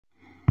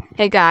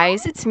Hey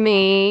guys, it's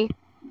me.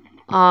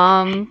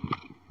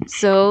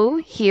 So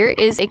here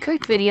is a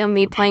quick video of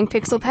me playing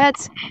Pixel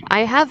Pets.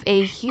 I have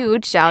a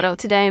huge shout out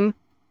to them,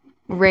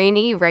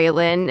 Rainy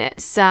Raylan.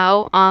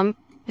 So,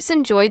 just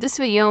enjoyed this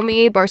video of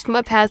me bursting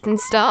my pets and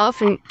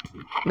stuff and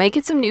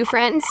making some new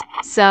friends.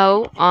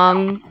 So,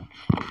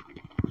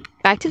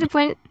 back to the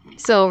point.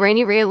 So,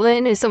 Rainy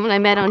Raylan is someone I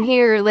met on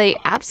here. They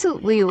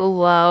absolutely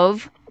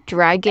love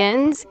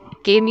dragons.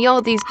 Gave me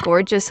all these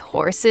gorgeous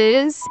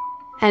horses.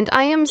 And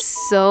I am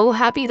so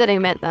happy that I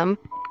met them.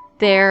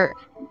 They're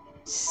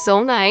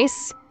so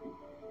nice.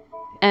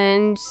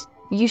 And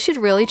you should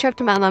really check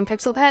them out on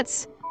Pixel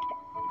Pets.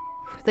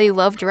 They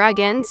love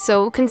dragons,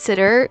 so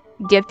consider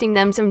gifting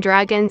them some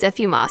dragons if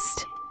you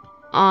must.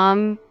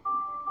 I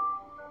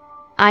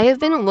have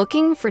been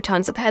looking for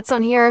tons of pets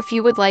on here if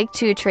you would like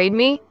to trade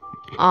me.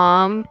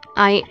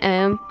 I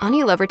am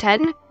Honey Lover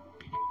 10.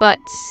 But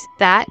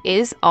that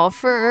is all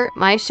for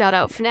my shout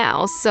out for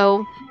now.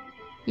 So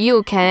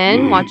you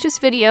can watch this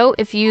video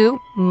if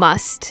you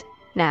must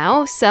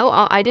now. So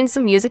I'll add in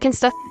some music and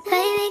stuff.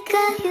 Baby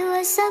girl, you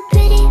are so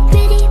pretty,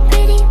 pretty,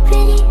 pretty,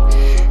 pretty.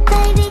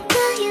 Baby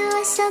girl, you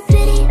are so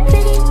pretty,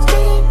 pretty,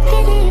 pretty,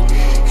 pretty.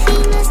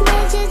 Females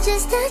made you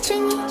just to trick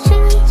me,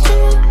 trick me,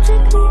 trick me,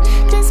 trick me.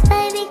 'Cause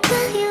baby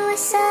girl, you are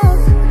so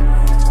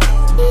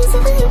easy,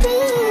 baby.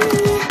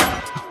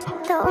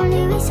 The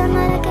only reason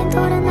that I can do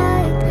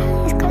tonight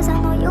is 'cause I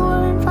know you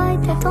were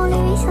invited. The only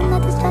reason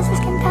that the stresses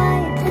can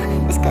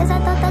hide is 'cause I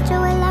thought that you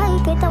would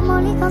like it. I'm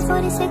only gone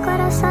for the secret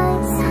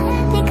outside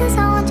because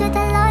I want you to